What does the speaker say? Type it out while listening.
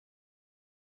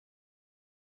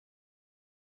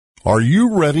Are you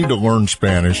ready to learn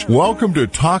Spanish? Welcome to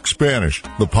Talk Spanish,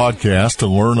 the podcast to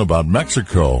learn about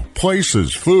Mexico,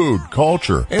 places, food,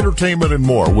 culture, entertainment, and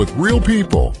more with real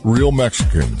people, real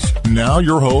Mexicans. Now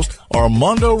your host,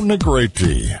 Armando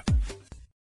Negrete.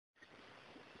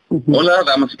 Hola,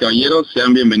 damas y caballeros,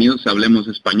 sean bienvenidos a Hablemos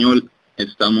Español.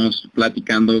 Estamos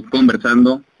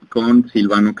conversando con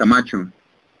Silvano Camacho.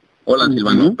 Hola,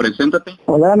 Silvano, preséntate.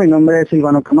 Hola, mi nombre es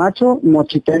Silvano Camacho,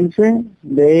 mochitense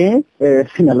de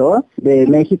Sinaloa, de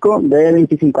México, de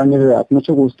 25 años de edad.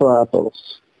 Mucho gusto a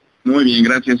todos. Muy bien,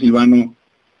 gracias, Silvano.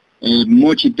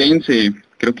 Mochitense,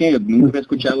 creo que nunca había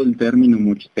escuchado el término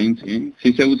mochitense, ¿eh?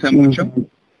 ¿Sí se usa mucho?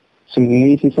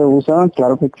 Sí se usa,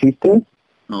 claro que existe.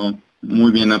 Oh,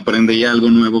 muy bien, aprende ya algo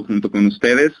nuevo junto con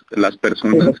ustedes. Las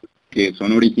personas que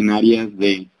son originarias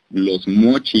de Los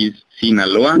Mochis,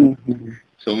 Sinaloa,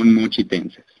 son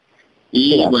mochitenses.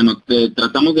 Y bueno,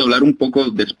 tratamos de hablar un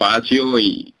poco despacio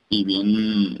y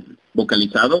bien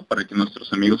vocalizado para que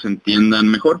nuestros amigos entiendan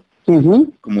mejor.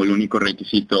 Como el único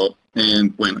requisito.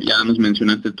 Bueno, ya nos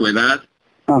mencionaste tu edad.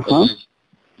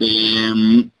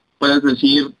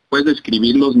 Puedes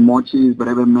describir los mochis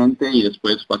brevemente y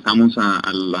después pasamos a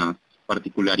las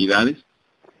particularidades.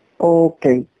 Ok.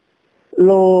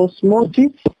 Los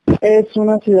Mochis es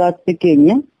una ciudad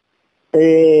pequeña.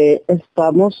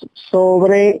 Estamos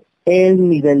sobre el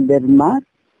nivel del mar.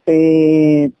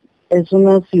 Es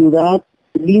una ciudad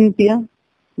limpia,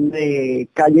 de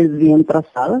calles bien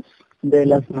trazadas, de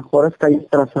las mejores calles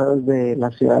trazadas de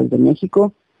la Ciudad de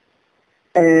México.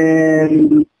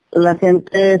 La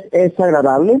gente es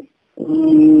agradable.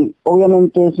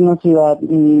 Obviamente es una ciudad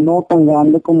no tan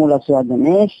grande como la Ciudad de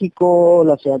México,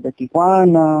 la Ciudad de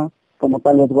Tijuana, como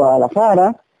tal vez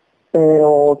Guadalajara,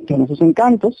 pero tiene sus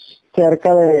encantos.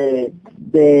 Cerca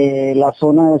de la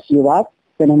zona de ciudad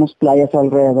tenemos playas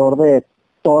alrededor de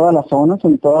todas las zonas,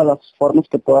 en todas las formas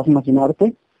que puedas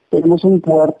imaginarte. Tenemos un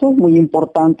puerto muy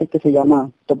importante que se llama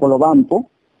Topolobampo.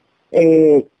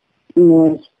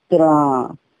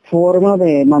 Nuestra forma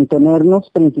de mantenernos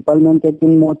principalmente aquí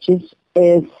en Mochis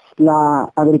es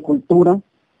la agricultura.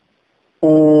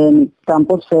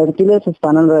 Campos fértiles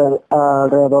están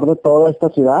alrededor de toda esta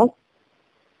ciudad.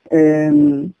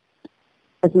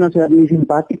 Es una ciudad muy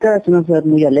simpática, es una ciudad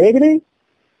muy alegre,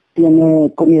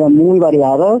 tiene comida muy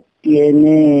variada,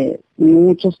 tiene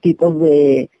muchos tipos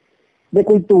de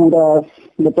culturas,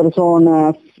 de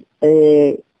personas.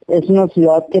 Es una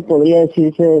ciudad que podría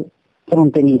decirse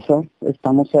fronteriza,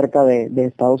 estamos cerca de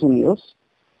Estados Unidos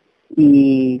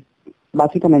y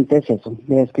básicamente es eso,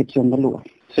 la descripción del lugar.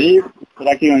 Sí,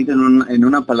 prácticamente en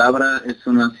una palabra es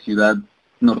una ciudad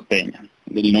norteña,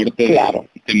 del norte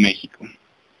de México.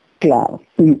 Claro.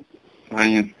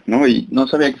 Vaya, no, y no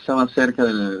sabía que estaba cerca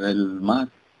del mar.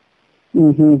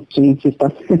 Sí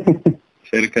está.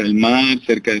 Cerca del mar,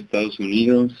 cerca de Estados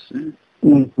Unidos.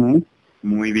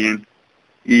 Muy bien.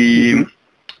 ¿Y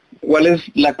cuál es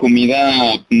la comida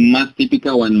más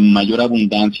típica o en mayor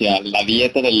abundancia? La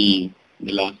dieta de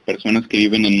las personas que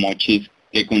viven en Mochis,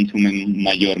 ¿qué consumen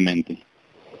mayormente?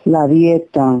 La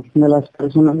dieta de las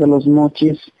personas de los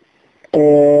Mochis,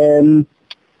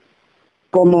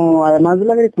 como además de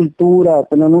la agricultura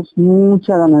tenemos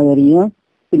mucha ganadería,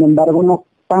 sin embargo no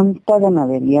tanta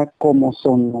ganadería como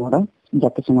Sonora, ya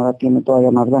que Sonora tiene todavía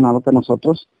más ganado que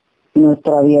nosotros.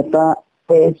 Nuestra dieta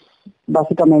es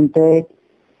básicamente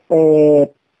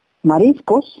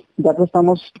mariscos, ya que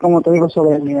estamos, como te digo,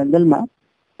 sobre el nivel del mar.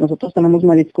 Nosotros tenemos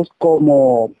mariscos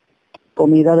como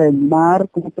comida del mar,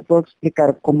 ¿cómo te puedo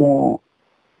explicar? Como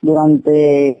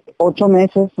durante 8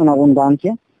 meses en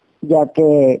abundancia, ya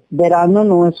que verano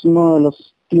no es uno de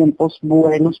los tiempos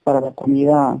buenos para la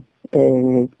comida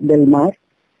del mar,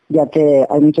 ya que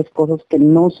hay muchas cosas que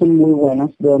no son muy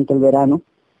buenas durante el verano,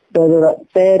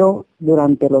 pero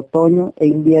durante el otoño e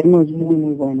invierno es muy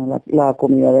muy buena la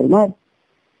comida del mar.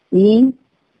 Y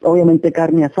obviamente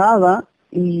carne asada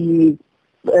y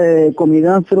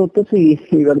comida, frutas y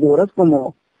verduras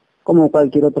como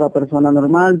cualquier otra persona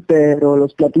normal, pero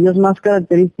los platillos más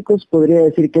característicos podría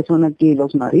decir que son aquí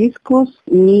los mariscos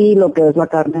y lo que es la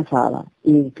carne asada.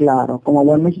 Y claro, como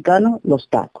buen mexicano, los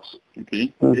tacos.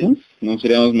 No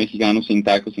seríamos mexicanos sin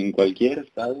tacos en cualquier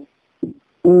estado.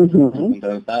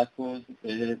 Encontrar tacos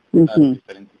de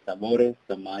diferentes sabores,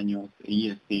 tamaños y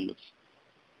estilos.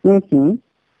 ¿Cómo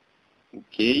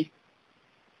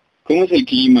es el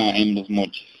clima en Los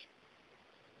Mochis?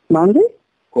 ¿Mande?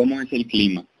 ¿Cómo es el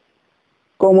clima?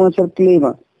 ¿Cómo es el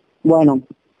clima? Bueno,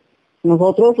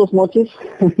 nosotros los Mochis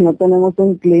no tenemos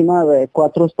un clima de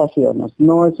 4 estaciones.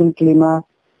 No es un clima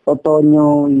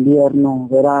otoño, invierno,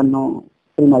 verano,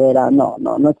 primavera.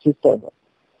 No existe eso.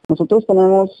 Nosotros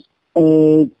tenemos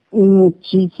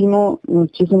Muchísimo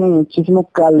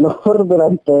calor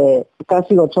durante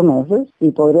casi 8 meses,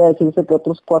 y podría decirse que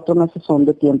otros 4 meses son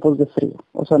de tiempos de frío.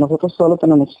 O sea, nosotros solo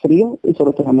tenemos frío y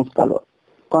solo tenemos calor.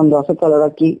 Cuando hace calor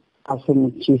aquí, hace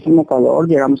muchísimo calor,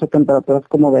 llegamos a temperaturas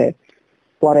como de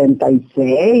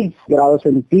 46 grados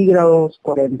centígrados,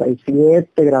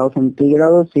 47 grados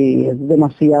centígrados, y es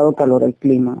demasiado calor el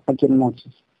clima aquí en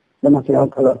Mochis, demasiado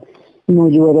calor. No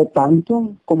llueve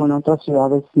tanto como en otras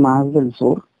ciudades más del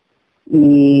sur,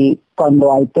 y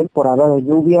cuando hay temporada de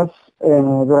lluvias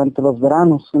durante los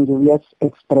veranos, son lluvias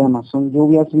extremas, son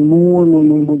lluvias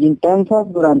muy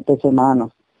intensas durante semanas,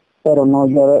 pero no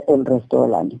llueve el resto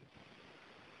del año.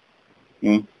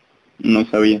 No, no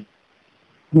sabía.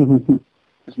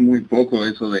 Es muy poco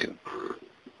eso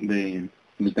de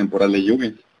temporal de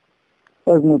lluvias.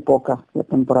 Es muy poca la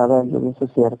temporada de lluvias,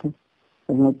 es cierto.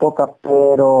 Es muy poca,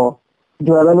 pero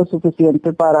llueve lo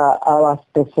suficiente para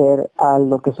abastecer a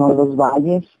lo que son los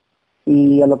valles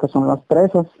y a lo que son las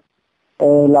presas.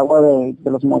 El agua de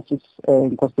los Mochis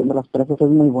en cuestión de las presas es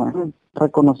muy buena,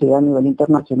 reconocida a nivel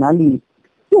internacional, y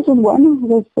eso es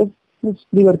bueno, es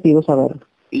divertido saberlo.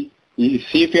 Y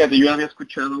sí, fíjate, yo había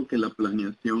escuchado que la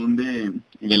planeación de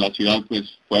la ciudad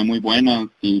pues fue muy buena,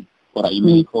 y por ahí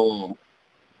me dijo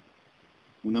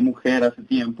una mujer hace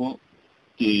tiempo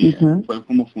que fue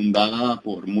como fundada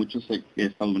por muchos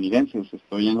estadounidenses.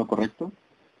 ¿Estoy en lo correcto?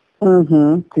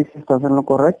 Sí, estás en lo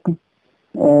correcto.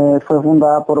 Fue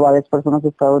fundada por varias personas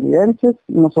estadounidenses.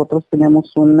 Nosotros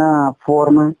tenemos una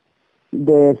forma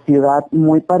de ciudad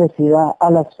muy parecida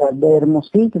a la ciudad de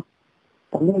Hermosillo,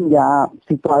 también ya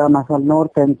situada más al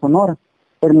norte, en Sonora.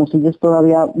 Hermosillo es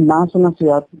todavía más una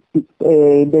ciudad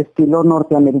de estilo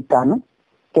norteamericano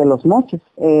que Los Mochis.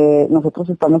 Nosotros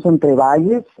estamos entre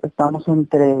valles, estamos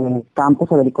entre campos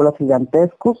agrícolas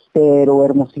gigantescos, pero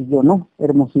Hermosillo no.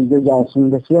 Hermosillo ya es un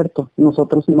desierto.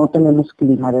 Nosotros no tenemos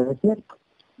clima de desierto.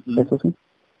 Eso sí.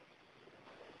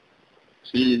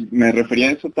 Sí, me refería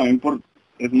a eso también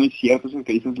es muy cierto eso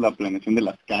que dices, la planeación de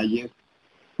las calles,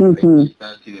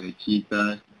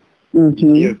 derechitas. Y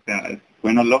sí, o sea, es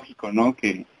bueno, lógico, ¿no?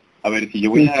 Que, a ver, si yo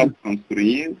voy a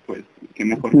construir, pues, qué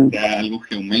mejor que sea algo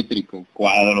geométrico,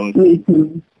 cuadros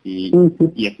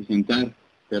y eficientar,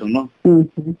 pero no.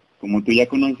 Como tú ya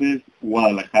conoces,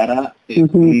 Guadalajara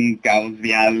es un caos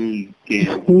vial que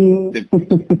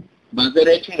vas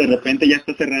derecho y de repente ya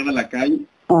está cerrada la calle.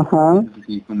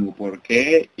 Así como, ¿por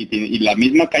qué? Y la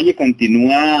misma calle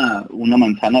continúa una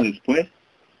manzana después.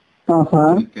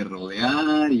 Tienes que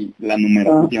rodear y la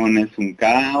numeración es un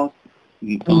caos.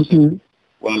 Entonces,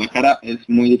 Guadalajara es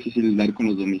muy difícil dar con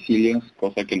los domicilios,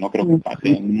 cosa que no creo que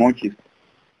pase en Mochis.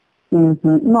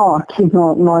 No, aquí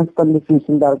no es tan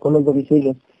difícil dar con los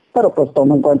domicilios, pero pues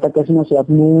toma en cuenta que es una ciudad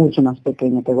mucho más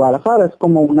pequeña que Guadalajara, es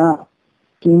como una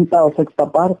quinta o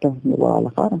sexta parte de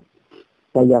Guadalajara. O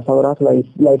sea, ya sabrás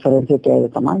la diferencia que hay de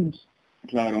tamaños.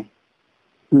 Claro.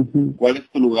 ¿Cuál es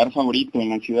tu lugar favorito en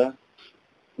la ciudad?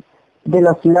 De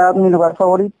la ciudad, mi lugar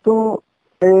favorito,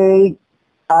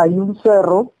 hay un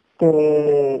cerro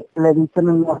que le dicen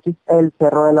en Mochis el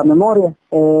Cerro de la Memoria.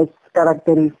 Es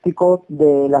característico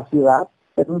de la ciudad.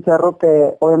 Es un cerro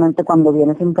que obviamente cuando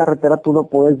vienes en carretera tú lo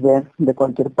puedes ver de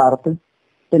cualquier parte.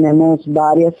 Tenemos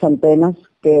varias antenas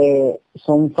que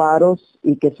son faros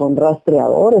y que son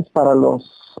rastreadores para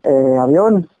los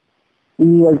aviones.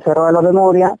 Y el Cerro de la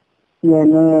Memoria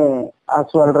tiene a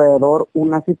su alrededor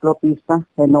una ciclopista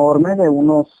enorme de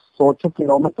unos 8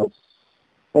 kilómetros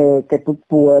que tú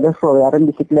puedes rodear en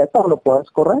bicicleta o lo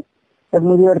puedes correr. Es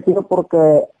muy divertido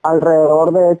porque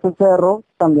alrededor de ese cerro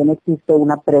también existe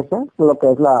una presa, lo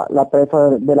que es la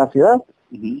presa de la ciudad.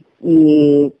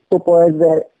 Y tú puedes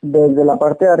ver desde la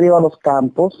parte de arriba los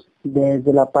campos,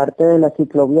 desde la parte de la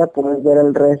ciclovía puedes ver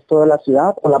el resto de la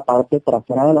ciudad o la parte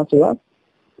trasera de la ciudad.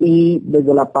 Y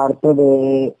desde la parte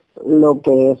de lo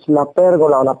que es la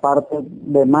pérgola o la parte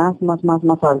de más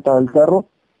alta del cerro,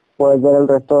 puedes ver el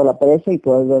resto de la presa y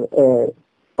puedes ver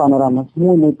panoramas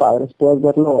muy padres. Puedes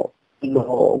ver lo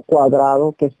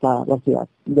cuadrado que está la ciudad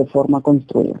de forma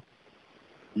construida.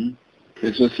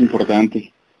 Eso es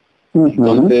importante.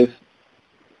 Entonces,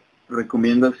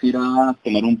 ¿recomiendas ir a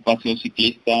tomar un paseo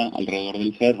ciclista alrededor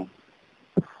del cerro?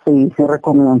 Sí,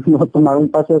 recomiendo tomar un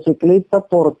paseo ciclista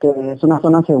porque es una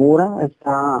zona segura,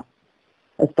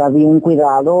 está bien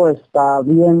cuidado, está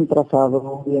bien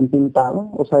trazado, bien pintado.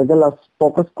 O sea, es de las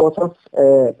pocas cosas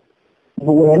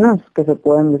buenas que se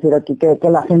pueden decir aquí que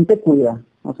la gente cuida.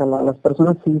 O sea, las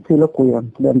personas sí lo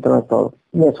cuidan dentro de todo.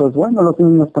 Y eso es bueno, los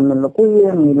niños también lo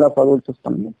cuidan y los adultos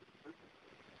también.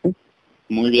 ¿Sí?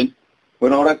 Muy bien.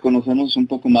 Bueno, ahora conocemos un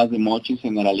poco más de Mochis,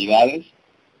 generalidades.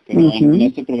 pero en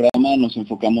este programa nos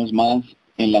enfocamos más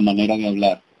en la manera de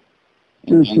hablar.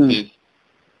 Entonces,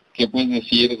 ¿qué puedes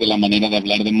decir de la manera de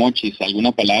hablar de mochis?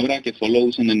 ¿Alguna palabra que solo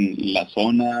usen en la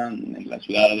zona, en la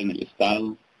ciudad, en el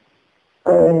estado?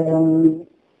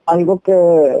 Algo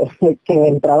que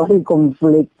entraba en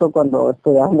conflicto cuando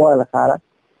estudiaba en Guadalajara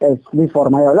es mi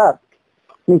forma de hablar.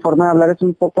 Mi forma de hablar es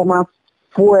un poco más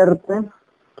fuerte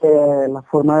que la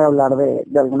forma de hablar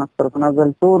de algunas personas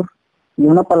del sur. Y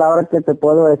una palabra que te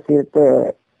puedo decir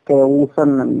que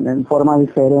usan en forma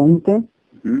diferente.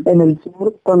 En el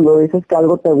sur, cuando dices que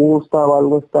algo te gusta o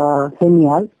algo está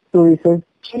genial, tú dices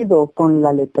chido con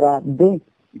la letra D.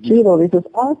 Chido, dices,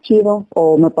 chido,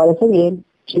 o me parece bien,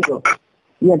 chido.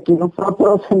 Y aquí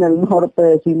nosotros en el norte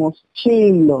decimos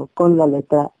chilo con la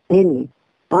letra L.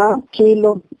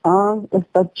 Chilo,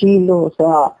 está chilo, o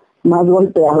sea, más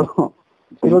golpeado.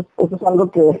 Eso es algo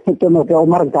que me quedó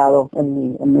marcado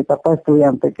en mi etapa de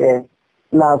estudiante, que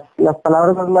las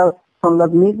palabras son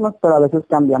las mismas, pero a veces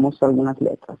cambiamos algunas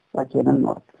letras aquí en el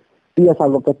norte. Y es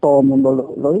algo que todo el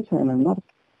mundo lo dice en el norte.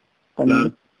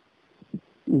 Claro.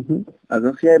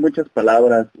 Así hay muchas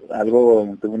palabras.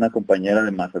 Tuve una compañera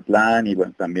de Mazatlán y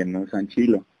bueno, también usan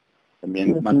chilo.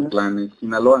 También Mazatlán es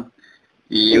Sinaloa.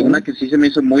 Y una que sí se me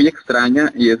hizo muy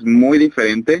extraña y es muy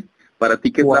diferente, para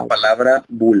ti, ¿qué es la palabra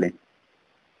bule?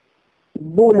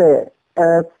 Bule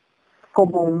es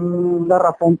como un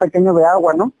garrafón pequeño de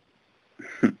agua, ¿no?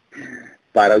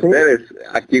 Para ustedes,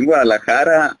 aquí en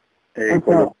Guadalajara,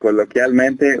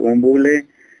 coloquialmente, un bule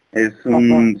es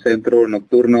un centro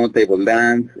nocturno, table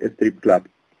dance, strip club.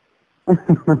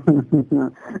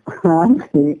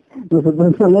 Sí,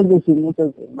 nosotros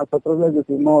les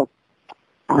decimos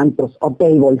antros o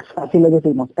tables, así les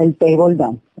decimos, el table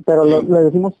dance, pero le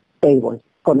decimos table,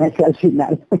 con ese al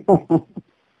final.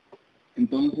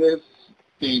 Entonces,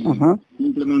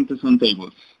 simplemente son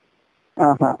tables.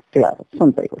 Claro,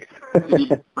 son tables. Sí,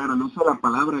 pero el uso de la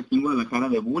palabra aquí en Guadalajara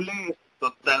de bule es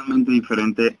totalmente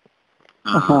diferente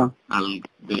al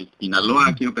de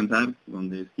Sinaloa, quiero pensar,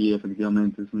 donde sí,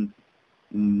 efectivamente, es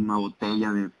una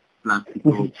botella de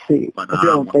plástico para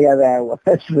una agua. Botella de agua,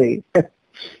 sí.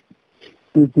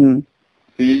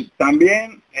 Sí,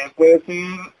 también puede ser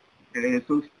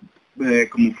esos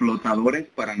como flotadores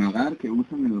para nadar que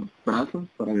usan en los brazos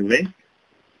para bebé.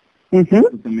 Eso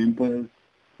también puede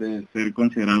ser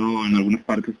considerado en algunas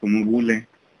partes como bule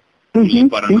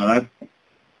para nadar.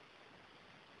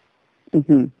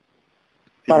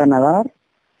 ¿Para nadar?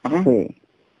 Sí.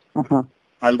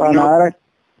 Para nadar.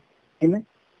 ¿Dime?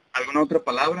 ¿Alguna otra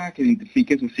palabra que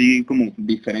identifiques así como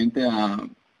diferente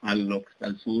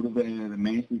al sur de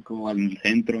México, al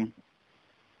centro?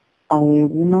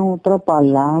 ¿Alguna otra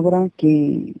palabra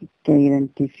que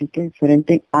identifique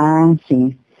diferente?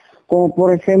 Sí. Como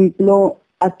por ejemplo,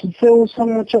 aquí se usa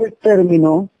mucho el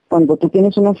término, cuando tú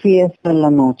tienes una fiesta en la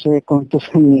noche con tus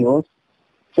amigos,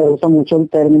 se usa mucho el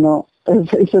término,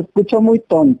 y se escucha muy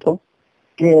tonto,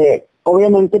 que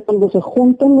obviamente cuando se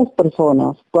juntan las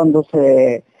personas, cuando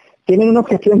se tienen un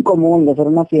objetivo en común de hacer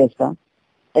una fiesta,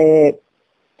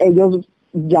 ellos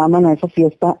llaman a esa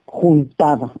fiesta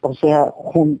juntada, o sea,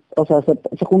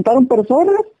 se juntaron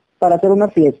personas para hacer una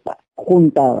fiesta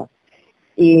juntada.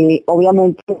 Y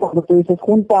obviamente cuando tú dices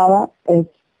juntada es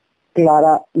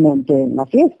claramente una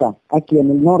fiesta aquí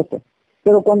en el norte.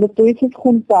 Pero cuando tú dices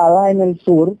juntada en el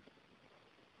sur,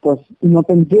 pues no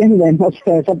te entienden, o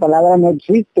sea, esa palabra no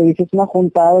existe. Dices una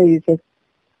juntada y dices,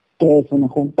 ¿qué es una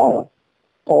juntada?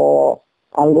 O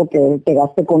algo que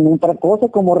pegaste con otra cosa,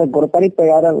 como recortar y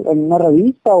pegar en una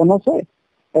revista, o no sé.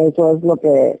 Eso es lo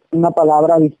que, una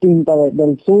palabra distinta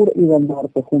del sur y del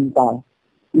norte, juntada.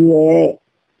 Y he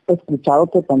escuchado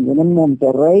que también en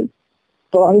Monterrey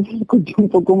todavía se escucha un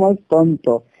poco más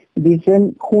tonto.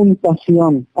 Dicen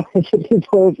juntación a ese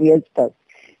tipo de fiestas.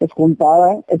 Es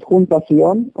juntada, es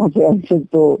juntación, o sea, dices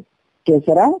tú, ¿qué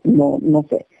será? No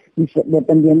sé. Dice,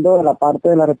 dependiendo de la parte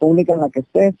de la república en la que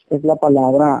estés, es la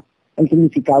palabra, el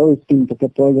significado distinto que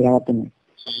puede llegar a tener.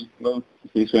 Sí,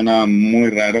 sí suena muy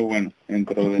raro, bueno,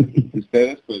 dentro de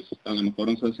ustedes, pues a lo mejor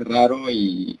nos hace raro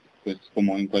y pues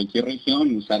como en cualquier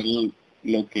región, usar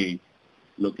lo que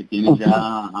tienes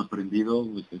ya aprendido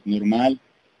pues es normal,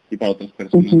 y para otras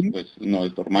personas pues no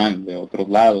es normal, de otros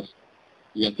lados.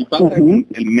 Y así pasa,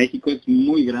 el México es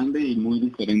muy grande y muy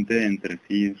diferente entre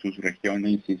sí, sus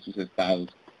regiones y sus estados.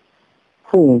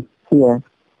 Sí es.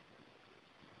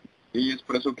 Y es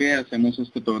por eso que hacemos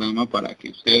este programa, para que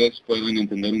ustedes puedan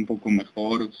entender un poco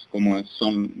mejor cómo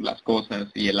son las cosas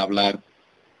y el hablar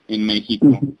en México.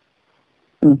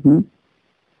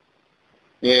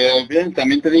 Bien,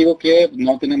 también te digo que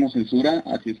no tenemos censura,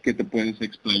 así es que te puedes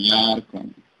explayar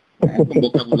con con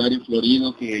vocabulario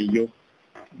florido que yo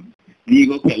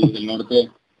digo que a los del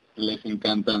norte les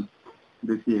encanta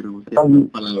decir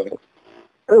ciertas palabras.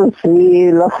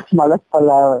 Sí, las malas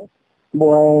palabras.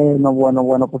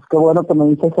 Bueno, pues qué bueno que me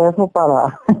dices eso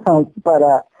para,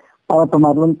 para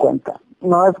tomarlo en cuenta.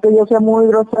 No es que yo sea muy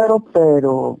grosero,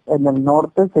 pero en el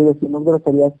norte se decimos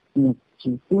groserías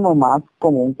muchísimo más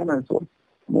común que en el sur.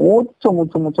 Mucho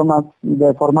más,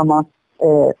 de forma más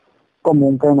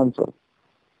común que en el sur.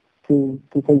 Sí,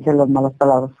 se dicen las malas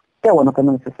palabras. Qué bueno que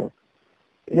me dices eso.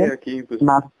 Sí, aquí pues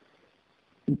 ¿Más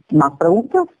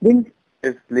preguntas? Dime.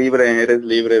 eres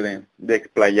libre de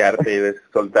explayarte y de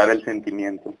soltar el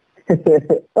sentimiento.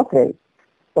 Ok.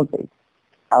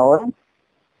 Ahora,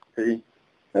 Sí.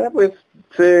 Pues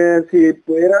si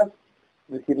pudieras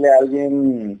decirle a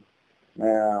alguien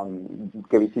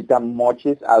que visita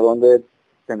Mochis, ¿a dónde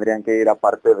tendrían que ir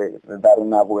aparte de dar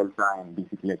una vuelta en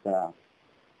bicicleta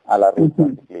a la ruta?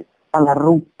 a la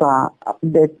ruta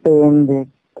depende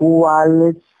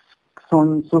cuáles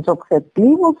son sus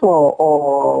objetivos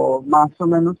o más o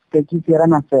menos qué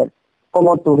quisieran hacer.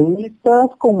 Como turistas,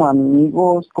 como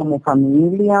amigos, como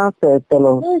familia, te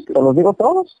los digo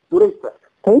todos. Turistas.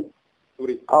 ¿Sí?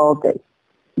 Ok.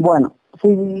 Bueno,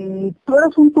 si tú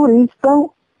eres un turista,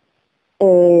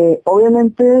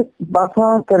 obviamente vas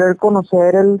a querer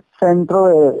conocer el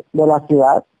centro de la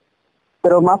ciudad,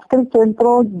 pero más que el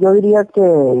centro, yo diría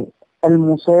que el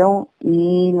museo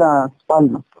y Las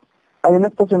Palmas. Hay una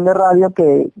estación de radio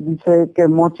que dice que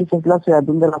Mochis es la ciudad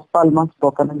donde las palmas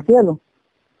tocan el cielo.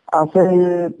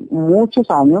 Hace muchos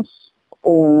años,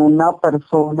 una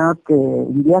persona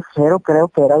un viajero, creo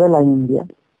que era de la India,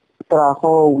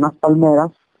 trajo unas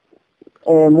palmeras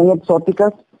muy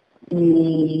exóticas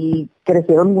y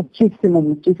crecieron muchísimo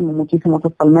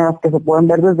esas palmeras que se pueden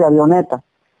ver desde avioneta.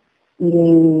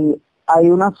 Y hay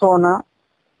una zona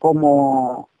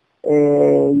como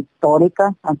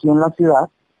histórica aquí en la ciudad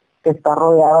que está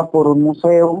rodeada por un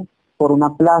museo, por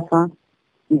una plaza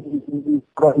y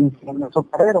por el ingenio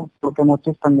azucarero, porque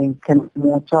muchos también tienen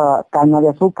mucha caña de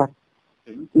azúcar.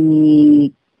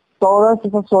 Y todas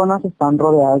esas zonas están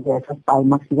rodeadas de esas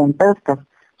palmas gigantescas.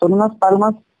 Son unas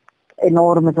palmas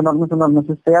enormes.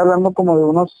 Estoy hablando como de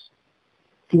unos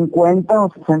 50 o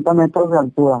 60 metros de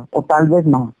altura, o tal vez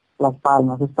más. Las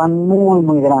palmas están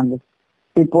muy grandes.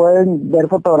 Si pueden ver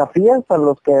fotografías, para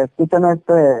los que escuchan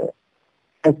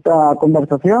esta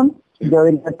conversación, yo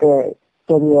diría que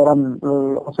vieran,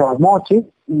 o sea, Mochis,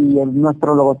 y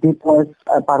nuestro logotipo es,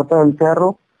 aparte del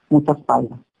cerro, muchas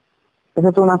palmas. Esa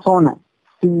es una zona.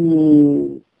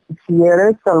 Si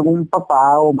eres algún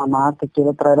papá o mamá que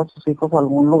quiere traer a sus hijos a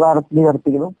algún lugar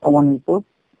divertido o bonito,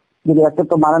 diría que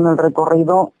tomaran el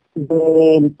recorrido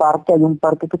del parque. Hay un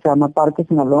parque que se llama Parque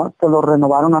Sinaloa, que lo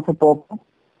renovaron hace poco.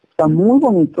 Está muy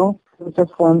bonito,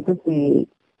 muchas fuentes y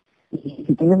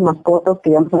si tienes mascotas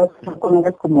que ya no sabes qué hacer con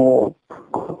ellas como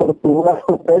tortugas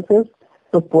o peces,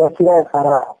 los puedes ir a dejar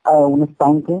a un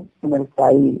estanque en el que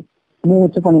hay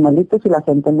muchos animalitos y la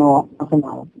gente no hace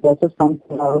nada. Ya se están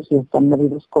cuidados y están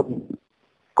medidos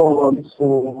con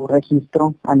su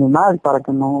registro animal para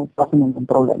que no pase ningún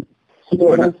problema. Si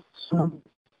eres,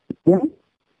 ¿bien?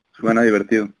 Suena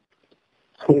divertido.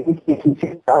 Sí,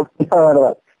 la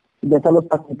verdad. Ves a los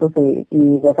pasitos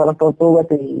y ves a las tortugas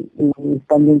y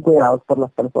están bien cuidados por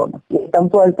las personas. Y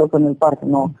están sueltos en el parque,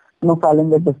 no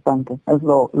salen de ese estanque, es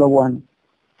lo bueno.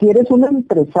 Si eres un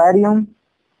empresario,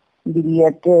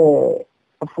 diría que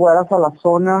fueras a la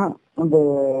zona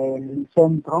del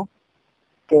centro,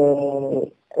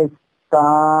 que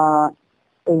está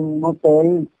en un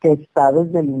hotel que está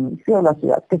desde el inicio de la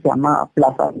ciudad, que se llama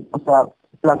Plaza. O sea,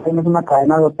 Plaza es una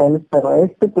cadena de hoteles, pero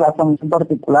Plaza en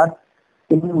particular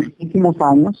tiene muchísimos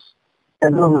años,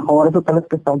 es de los mejores hoteles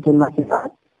que están aquí en la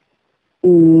ciudad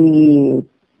y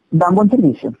dan buen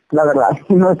servicio, la verdad.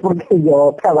 No es porque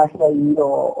yo trabaje ahí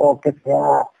o que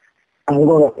sea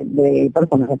algo de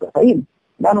personas que están ahí,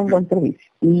 dan un buen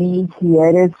servicio. Y si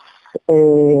eres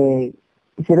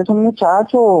un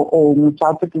muchacho o un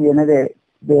muchacho que viene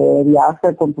de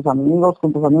viaje con tus amigos,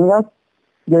 con tus amigas,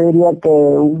 yo diría que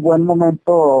un buen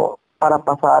momento para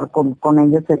pasar con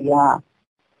ellos sería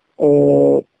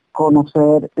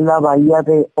conocer la bahía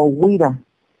de Oguira.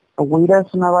 Oguira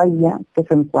es una bahía que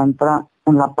se encuentra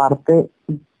en la parte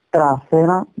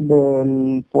trasera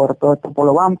del puerto de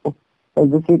Topolobampo.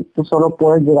 Es decir, tú solo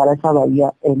puedes llegar a esa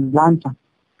bahía en lancha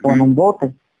o en un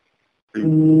bote.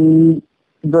 Y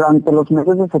durante los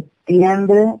meses de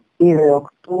septiembre y de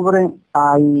octubre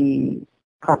hay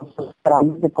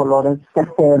extraños de colores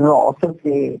rosas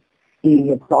y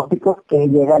exóticos que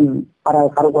llegan para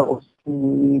dejar huevos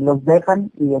y los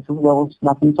dejan y esos huevos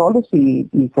nacen solos y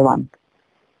se van.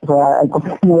 O sea, hay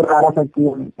cosas muy raras aquí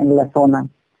en la zona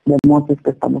de mochis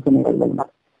que estamos en nivel del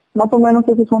mar. Más o menos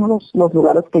esos son los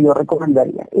lugares que yo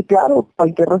recomendaría. Y claro,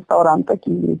 cualquier restaurante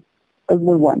aquí es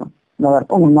muy bueno. La verdad,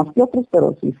 como más que otros,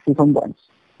 pero sí son buenos.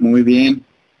 Muy bien.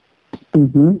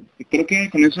 Uh-huh. Creo que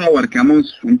con eso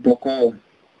abarcamos un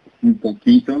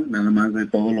poquito, nada más de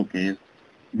todo lo que es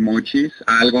mochis,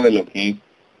 algo de lo que es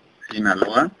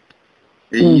Sinaloa.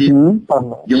 Y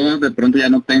yo de pronto ya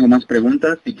no tengo más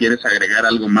preguntas. Si quieres agregar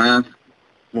algo más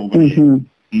sobre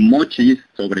mochis,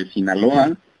 sobre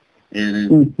Sinaloa,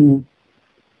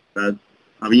 estás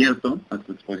abierto a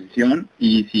tu exposición,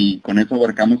 y si con eso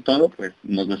abarcamos todo, pues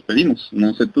nos despedimos.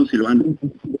 No sé tú, Silvano.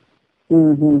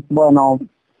 Bueno,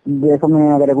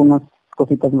 déjame agregar unas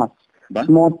cositas más. ¿Va?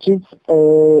 Mochis,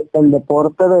 el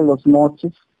deporte de los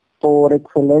mochis, por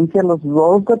excelencia, los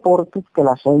dos deportes que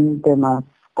la gente más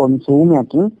consume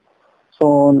aquí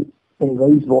son el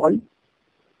béisbol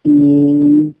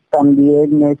y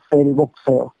también es el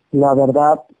boxeo. La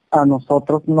verdad, a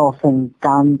nosotros nos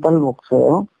encanta el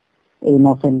boxeo y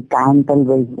nos encanta el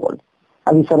béisbol.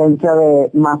 A diferencia de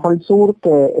más al sur,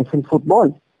 que es el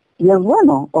fútbol. Y es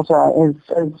bueno, o sea,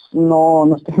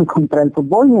 no estoy en contra del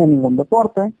fútbol ni de ningún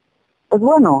deporte. Es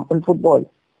bueno el fútbol.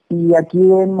 Y aquí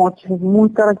en Mochis es muy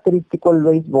característico el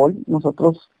béisbol.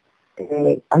 Nosotros,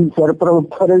 al ser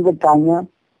productores de caña,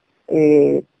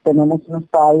 tenemos un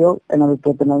estadio en el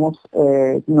que tenemos,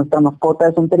 nuestra mascota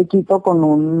es un periquito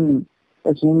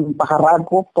es un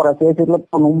pajarraco, por así decirlo,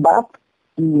 con un bat,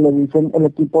 y le dicen el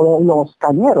equipo de los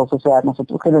cañeros. O sea,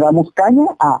 nosotros generamos caña,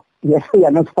 y eso ya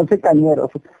nos hace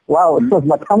cañeros. Wow, nos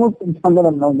matamos pensando en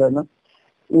el nombre, ¿no?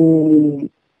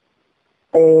 Y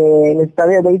el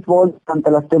estadio de béisbol, ante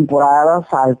las temporadas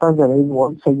altas de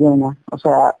béisbol, se llena, o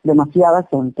sea, demasiada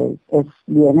gente.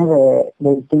 Viene de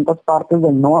distintas partes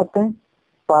del norte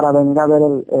para venir a ver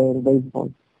el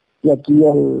béisbol. Y aquí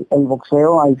el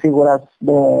boxeo, hay figuras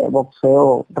de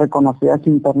boxeo reconocidas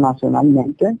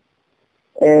internacionalmente,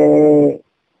 que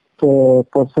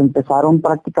pues empezaron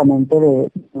prácticamente de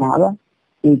nada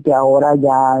y que ahora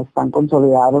ya están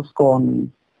consolidados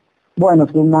con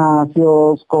buenos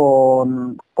gimnasios,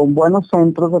 con buenos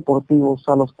centros deportivos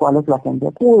a los cuales la gente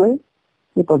acude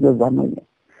y pues les va muy bien.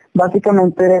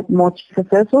 Básicamente Mochis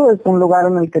es eso, es un lugar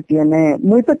en el que tiene,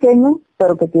 muy pequeño,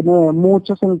 pero que tiene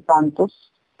muchos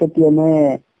encantos, que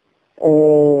tiene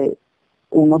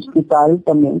un hospital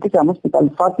también que se llama Hospital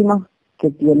Fátima,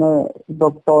 que tiene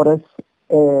doctores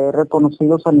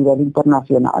reconocidos a nivel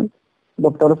internacional,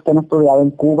 doctores que han estudiado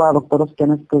en Cuba, doctores que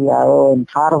han estudiado en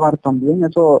Harvard también.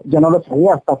 Eso yo no lo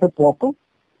sabía hasta hace poco,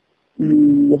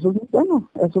 y eso es muy bueno,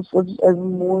 eso es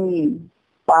muy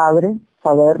padre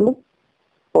saberlo,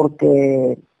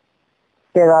 porque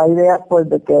te da idea pues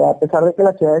de que a pesar de que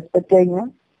la ciudad es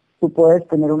pequeña, tú puedes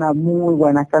tener una muy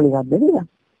buena calidad de vida.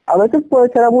 A veces puede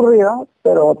ser aburrida,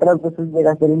 pero otras veces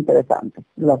llega a ser interesante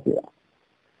la ciudad.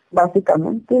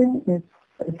 Básicamente es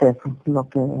eso lo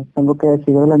que tengo que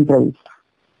decir de la entrevista.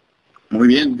 Muy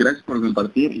bien, gracias por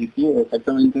compartir. Y sí,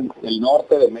 exactamente, el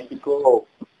norte de México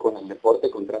con el deporte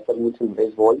contrasta mucho el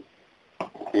béisbol.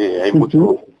 Hay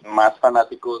muchos más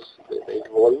fanáticos de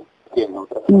béisbol que en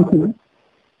otras partes.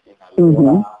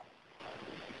 En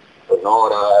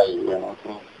Sonora y en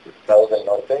otros estados del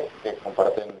norte que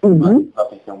comparten más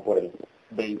afición por el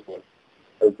béisbol,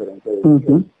 a diferencia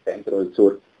del centro, del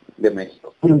sur de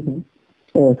México.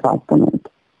 Exactamente.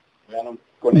 Bueno,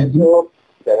 con eso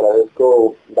te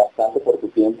agradezco bastante por tu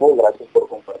tiempo, gracias por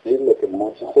compartir lo que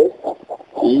muchos es,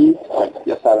 y bueno,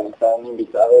 ya saben, están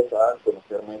invitados a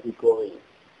conocer México y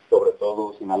sobre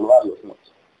todo Sinaloa, los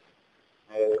noches.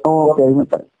 Me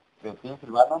parece. Gracias,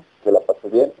 Silvano, que la pasé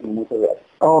bien y muchas gracias.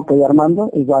 Ok, Armando,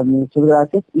 igual muchas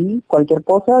gracias, y cualquier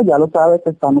cosa, ya lo sabes,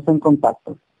 estamos en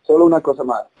contacto. Solo una cosa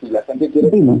más, si la gente quiere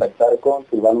contactar con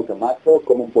Silvano Camacho,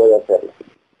 ¿cómo puede hacerlo?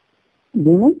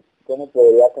 Dime. ¿Cómo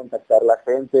podría contactar la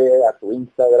gente? ¿A tu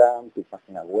Instagram, tu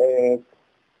página web,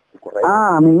 tu correo?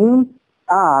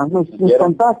 Mis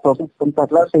contactos,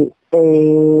 sí.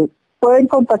 Pueden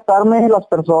contactarme las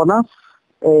personas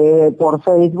por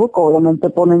Facebook, obviamente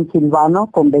ponen Silvano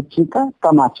con B chica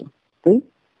Camacho, ¿sí?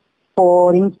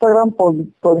 Por Instagram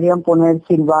podrían poner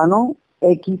Silvano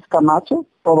X Camacho,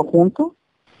 todo junto,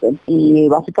 ¿sí? Y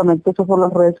básicamente esas son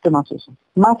las redes que más uso.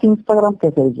 Más Instagram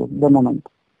que Facebook, de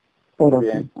momento. Pero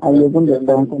sí, ahí es donde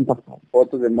pueden contactar.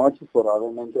 Fotos de mochis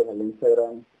probablemente en el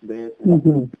Instagram de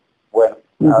Bueno,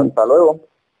 hasta luego.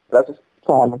 Gracias.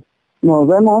 Sale. Nos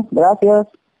vemos. Gracias.